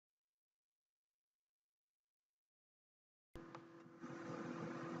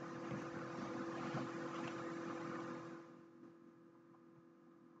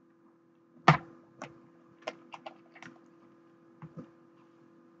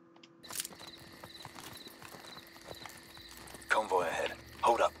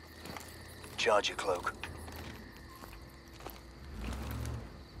Charge your cloak.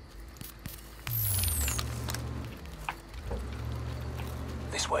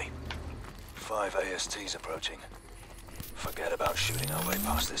 This way. 5 ASTs approaching. Forget about shooting our way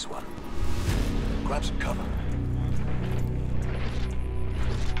past this one. Grab some cover.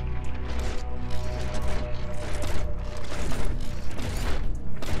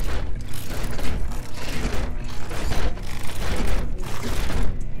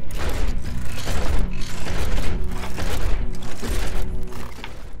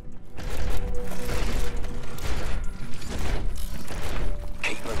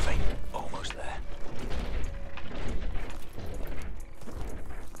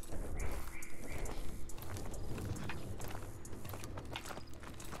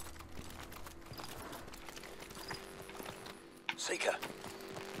 Seeker.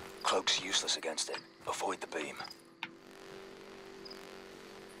 Cloak's useless against it. Avoid the beam.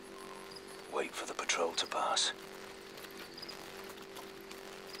 Wait for the patrol to pass.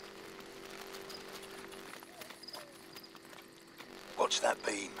 Watch that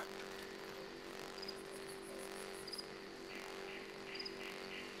beam.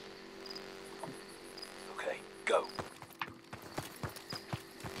 Okay, go.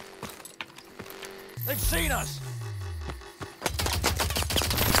 They've seen us!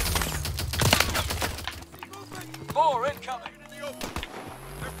 More incoming! They're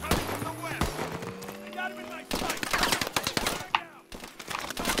coming from the west! I got him in my sight!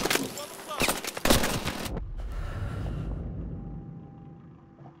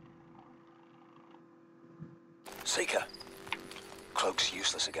 Seeker. Cloak's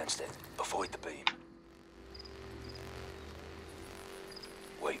useless against it. Avoid the beam.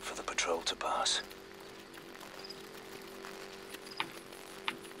 Wait for the patrol to pass.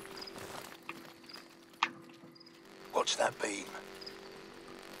 Watch that beam.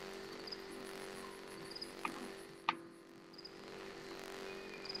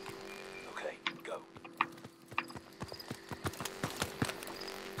 Okay, go.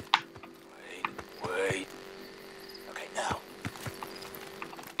 Wait. Okay, now.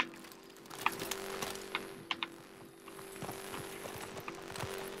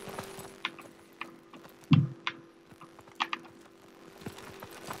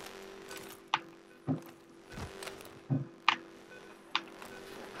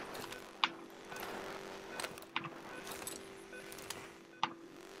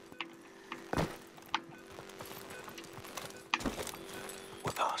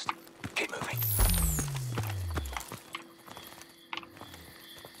 Keep moving.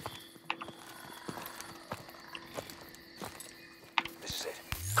 This is it.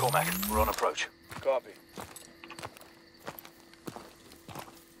 Cormac, we're on approach. Copy.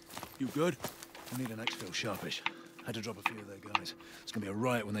 You good? I need an exfil sharpish. Had to drop a few of their guys. It's gonna be a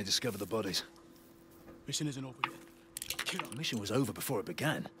riot when they discover the bodies. Mission isn't over yet. Get The mission was over before it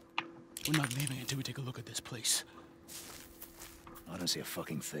began. We're not leaving until we take a look at this place. I don't see a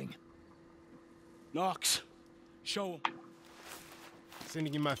fucking thing. Knox, show him.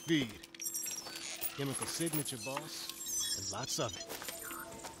 Sending you my feed. Chemical signature, boss. And lots of it.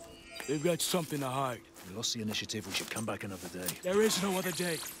 They've got something to hide. We lost the initiative, we should come back another day. There is no other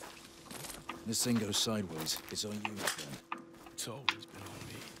day. This thing goes sideways. It's on you, my friend. It's always been on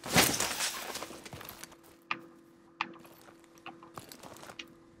me.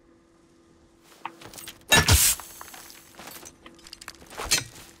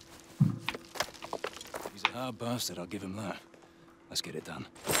 He's a hard bastard, I'll give him that. Let's get it done.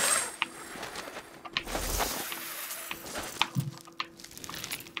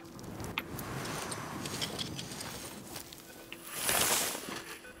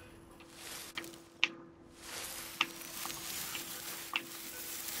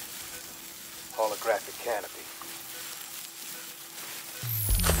 Holographic canopy.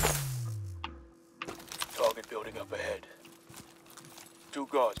 Target building up ahead. 2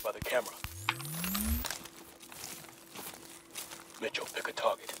 guards by the camera. Mitchell, pick a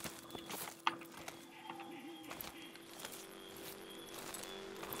target.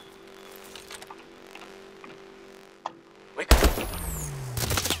 Wake up.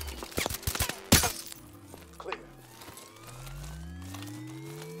 Clear.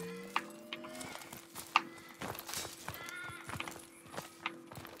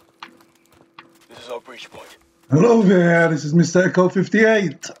 This is our breach point. Hello there, this is Mr. Echo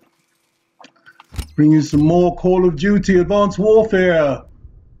 58. Bring you some more Call of Duty Advanced Warfare.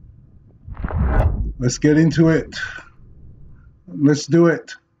 Let's get into it. Let's do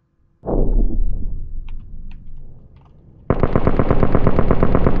it.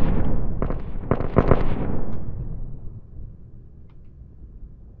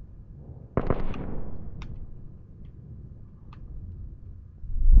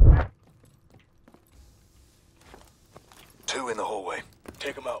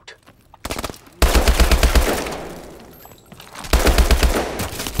 Take him out.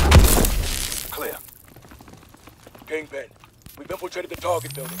 Clear. Kingpin, we've infiltrated the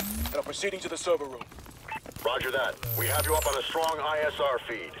target building and are proceeding to the server room. Roger that. We have you up on a strong ISR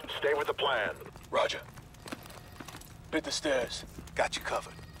feed. Stay with the plan. Roger. Hit the stairs. Got you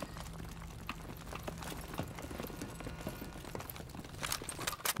covered.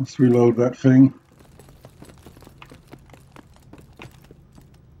 Let's reload that thing.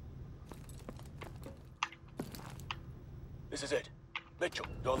 This is it. Mitchell,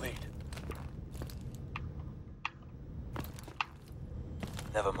 your lead.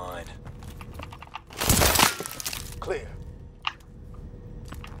 Never mind. Clear.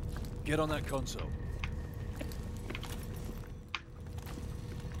 Get on that console.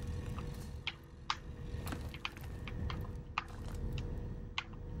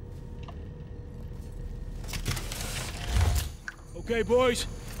 Okay, boys.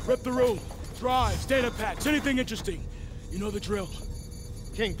 Rip the room. Drives, data packs, anything interesting. You know the drill.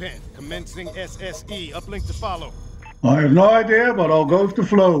 Kingpin, commencing SSE. Uplink to follow. I have no idea, but I'll go with the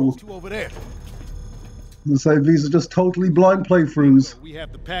flow. Two over there. Let's say these are just totally blind playthroughs. We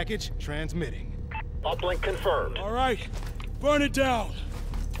have the package transmitting. Uplink confirmed. All right. Burn it down.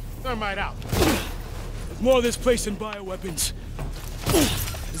 Thermite out. There's more of this place than bioweapons.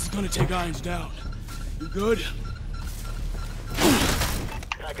 This is gonna take Irons down. You good?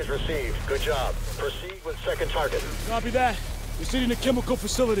 Package received. Good job. Proceed with second target. Copy that. Proceeding to chemical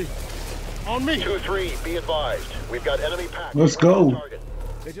facility. On me. 2-3, be advised. We've got enemy packs. Let's go. Target.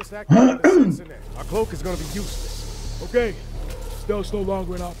 They just activated the sense in there. Our cloak is gonna be useless. Okay. Stealth's no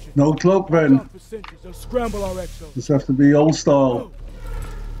longer an option. No cloak then. For sentries, they'll scramble our exos. Just have to be old style.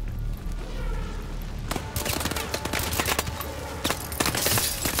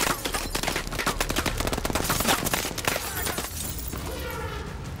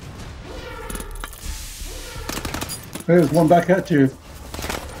 There's one back at you.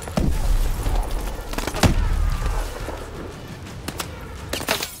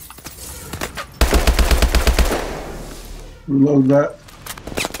 Reload that.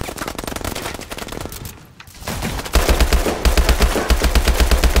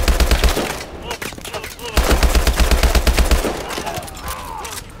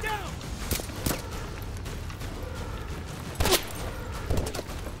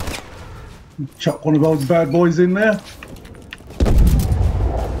 Chuck one of those bad boys in there.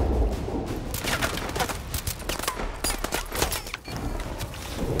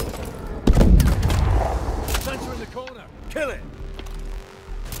 Sensor in the corner. Kill it.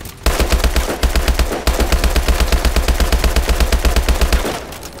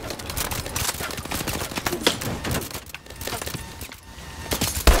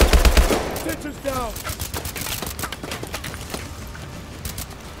 Sentries down.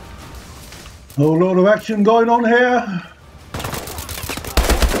 Whole lot of action going on here.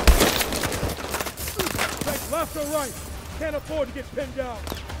 Take left or right. Can't afford to get pinned down.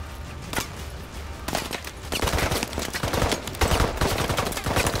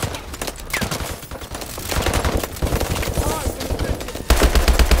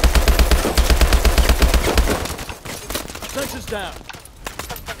 Sensors down.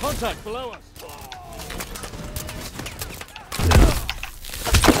 Contact below us.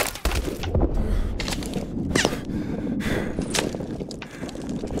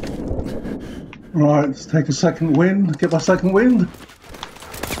 Right, let's take a second wind. Get my second wind.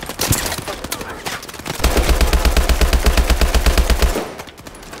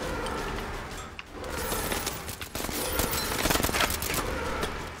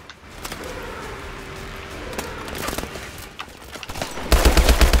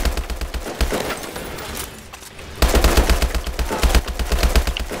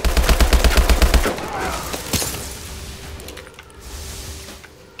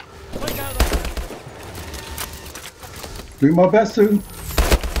 Do my best to.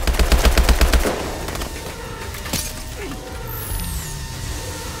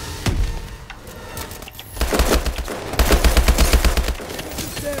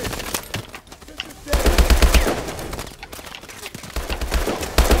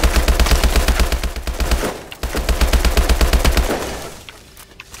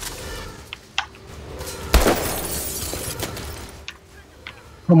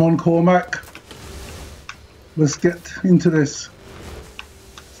 Come on, Cormac. Let's get into this.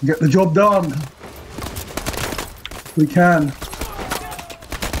 Get the job done. We can.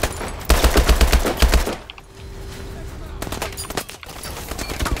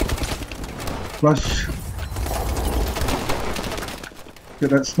 Flush. Get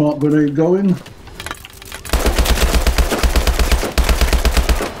that smart grenade going.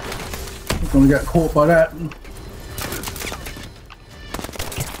 Gonna get caught by that.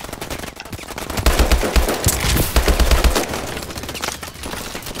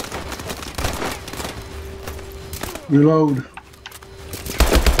 Reload.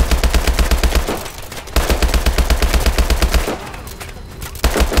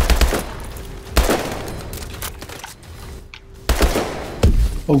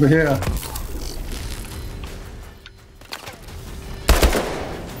 Over here.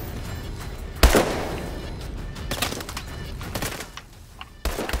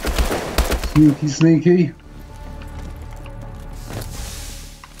 Sneaky, sneaky.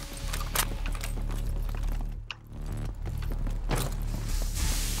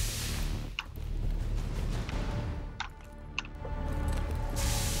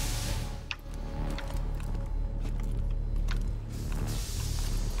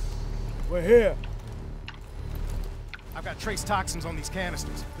 We're here. I've got trace toxins on these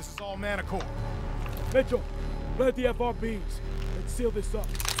canisters. This is all Manicore. Mitchell, plant the FRBs. Let's seal this up.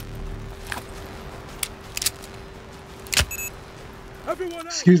 Everyone out!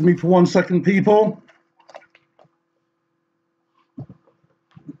 Excuse me for 1 second, people.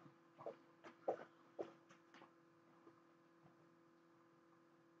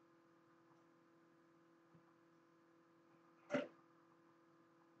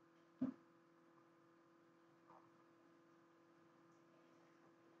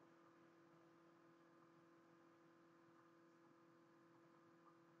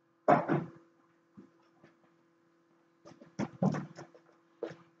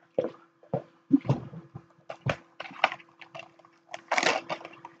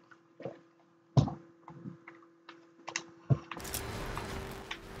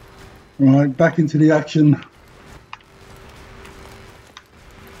 Right, back into the action.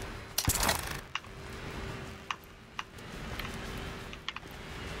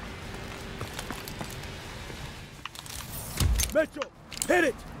 Mitchell, hit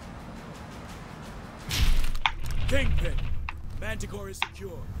it! Kingpin, Manticore is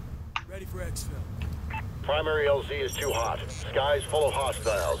secure. Ready for exfil. Primary LZ is too hot. Sky's full of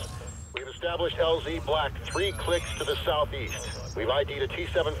hostiles. We've established LZ Black 3 clicks to the southeast. We've ID'd a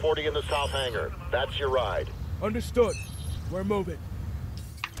T-740 in the south hangar. That's your ride. Understood. We're moving.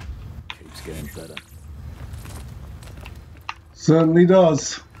 Keeps getting better. Certainly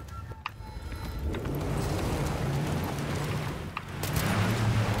does.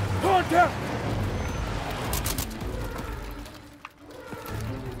 Contact!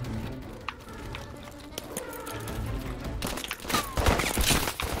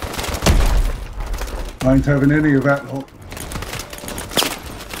 I ain't having any of that.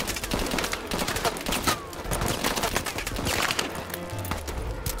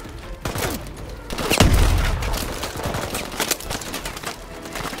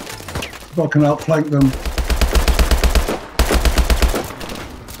 If I can outflank them.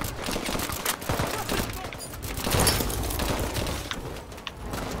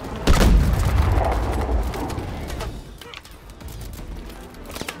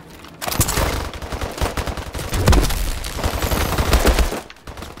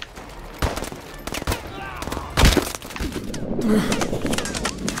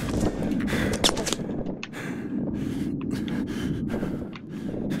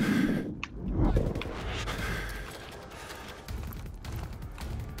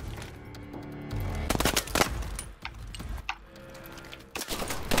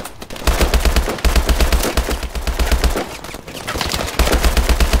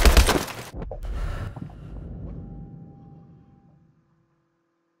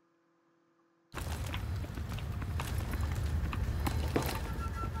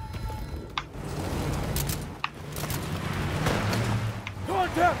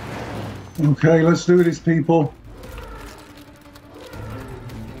 Okay, let's do this, people.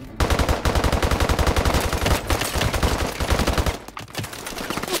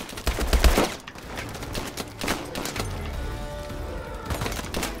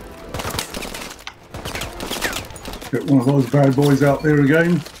 Get one of those bad boys out there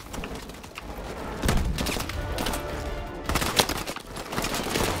again.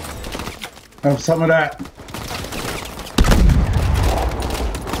 Have some of that.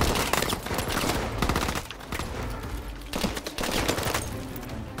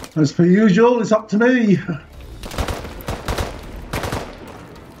 As per usual, it's up to me.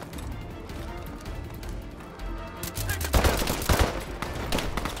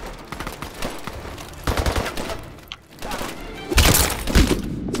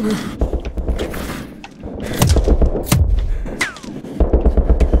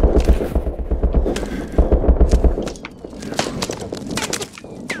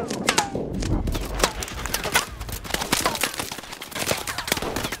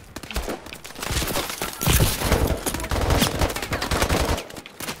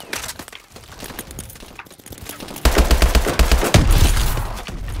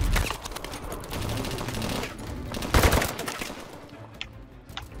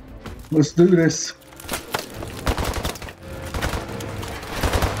 Let's do this.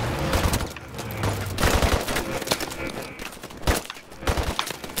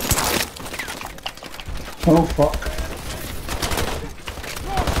 Oh fuck.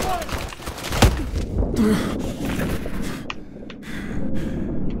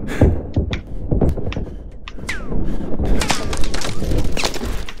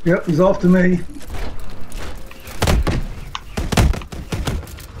 Yep, he's after me.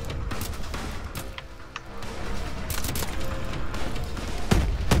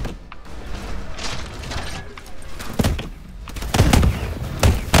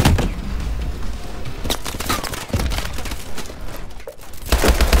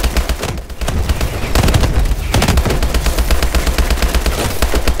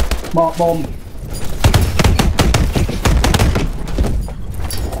 Smart bomb.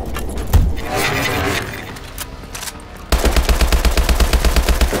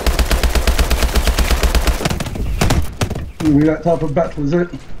 Be that type of battle, is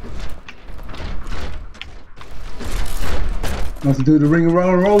it? Have to do the ring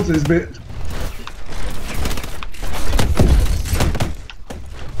around roses bit.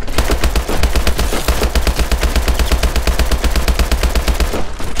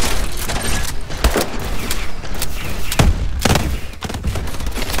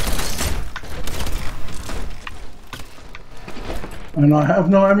 And I have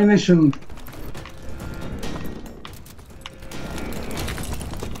no ammunition.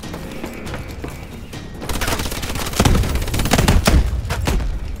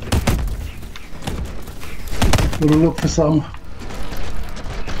 Gotta look for some.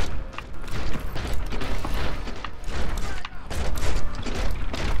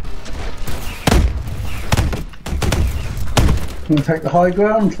 I'm gonna take the high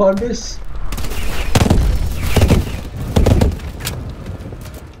ground and climb this.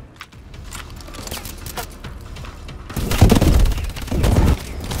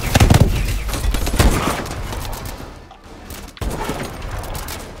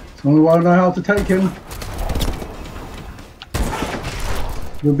 It's the only way I know how to take him.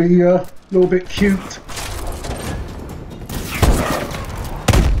 It'll be a little bit cute.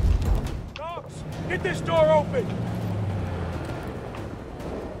 Dogs, get this door open.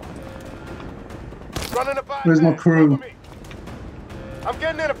 Running a bypass. Where's my crew? I'm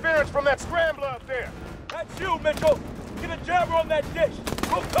getting interference from that scrambler up there. That's you, Mitchell. Get a jabber on that dish.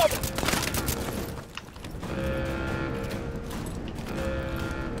 We'll cover.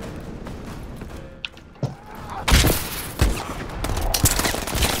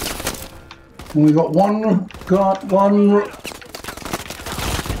 We got one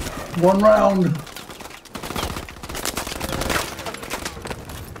round.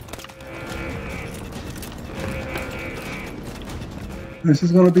 This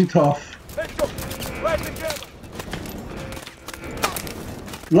is going to be tough. Let's go. Right together.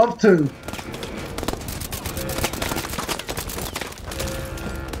 Love to.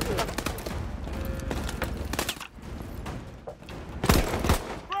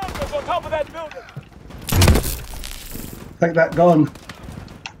 Scramblers on top of that building. Take that gun.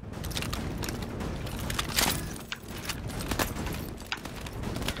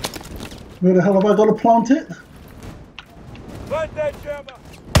 Where the hell have I got to plant it? Plant that jammer.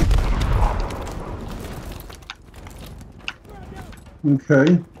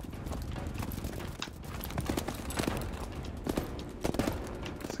 Okay.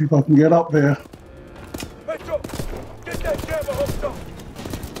 See if I can get up there. Mitchell, get that jammer hooked up.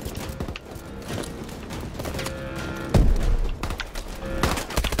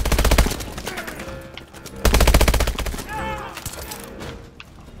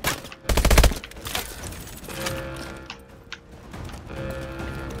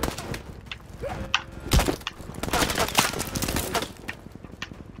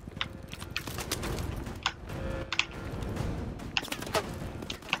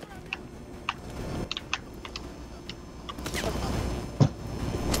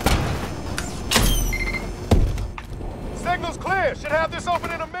 Signal's clear. Should have this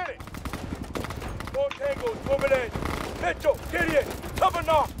open in a minute. Four tangos moving in. Mitchell, get in. Cover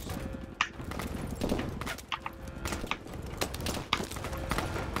Knox.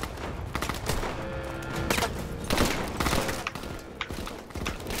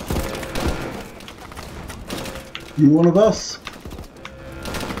 You one of us?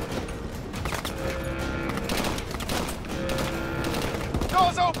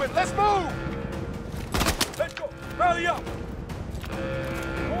 Doors open. Let's move. Let's go. Rally up.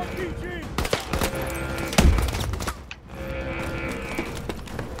 More PG.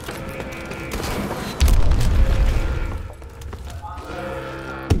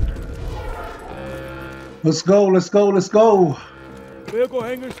 Let's go, let's go, let's go. Vehicle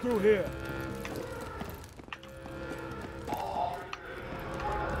hangers through here.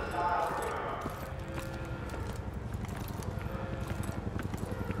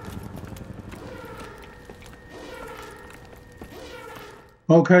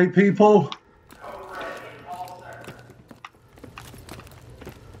 Okay, people.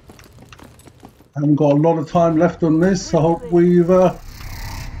 Haven't got a lot of time left on this. I hope we've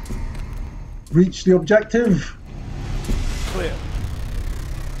reached the objective. Clear.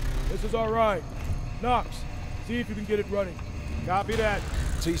 This is all right. Knox, see if you can get it running. Copy that.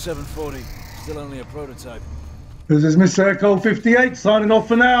 T740, still only a prototype. This is Mr. Echo 58 signing off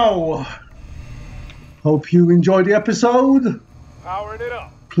for now. Hope you enjoyed the episode. Powering it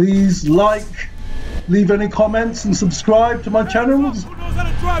up. Please like, leave any comments, and subscribe to my channels. Who knows how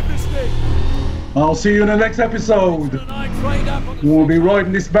to drive this thing? I'll see you in the next episode. We'll be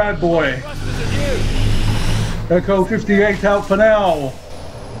riding this bad boy. Echo 58 out for now.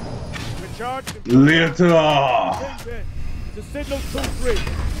 Later. It's a signal 2-3.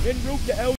 En route to L.